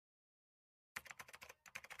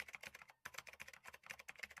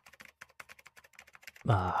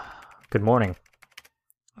Uh, Good morning.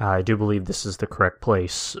 I do believe this is the correct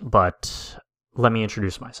place, but let me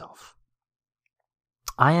introduce myself.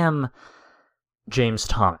 I am James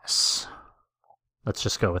Thomas. Let's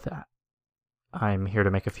just go with that. I'm here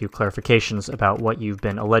to make a few clarifications about what you've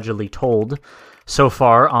been allegedly told so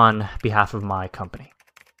far on behalf of my company.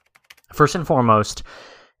 First and foremost,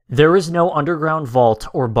 there is no underground vault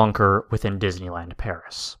or bunker within Disneyland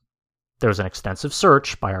Paris. There was an extensive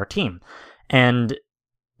search by our team, and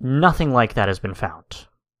nothing like that has been found,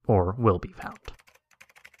 or will be found.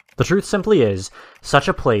 The truth simply is, such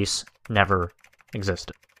a place never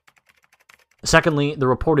existed. Secondly, the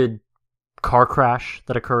reported car crash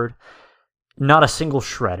that occurred, not a single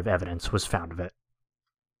shred of evidence was found of it.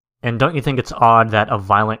 And don't you think it's odd that a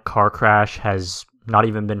violent car crash has not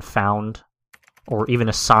even been found, or even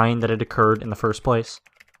a sign that it occurred in the first place?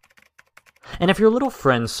 And if your little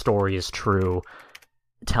friend's story is true,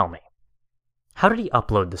 tell me, how did he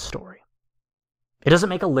upload this story? It doesn't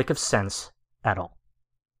make a lick of sense at all.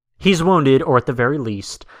 He's wounded, or at the very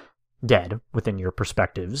least, dead within your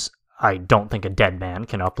perspectives. I don't think a dead man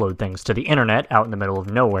can upload things to the internet out in the middle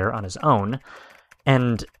of nowhere on his own.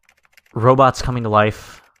 And robots coming to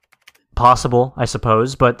life, possible, I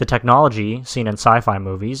suppose, but the technology seen in sci-fi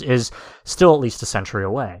movies is still at least a century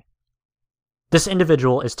away. This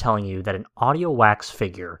individual is telling you that an audio wax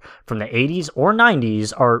figure from the 80s or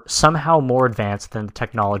 90s are somehow more advanced than the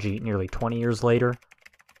technology nearly 20 years later?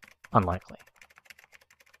 Unlikely.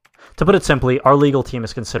 To put it simply, our legal team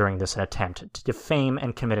is considering this an attempt to defame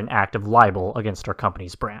and commit an act of libel against our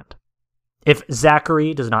company's brand. If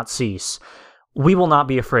Zachary does not cease, we will not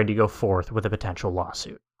be afraid to go forth with a potential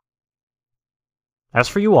lawsuit. As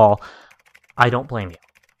for you all, I don't blame you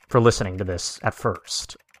for listening to this at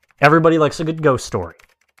first. Everybody likes a good ghost story.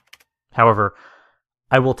 However,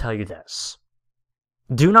 I will tell you this.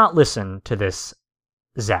 Do not listen to this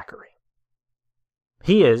Zachary.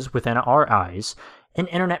 He is, within our eyes, an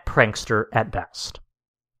internet prankster at best.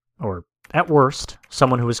 Or, at worst,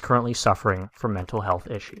 someone who is currently suffering from mental health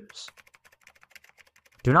issues.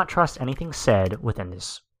 Do not trust anything said within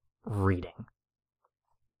this reading.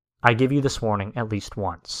 I give you this warning at least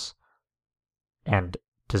once. And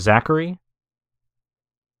to Zachary,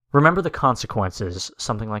 remember the consequences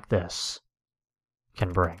something like this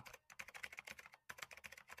can bring.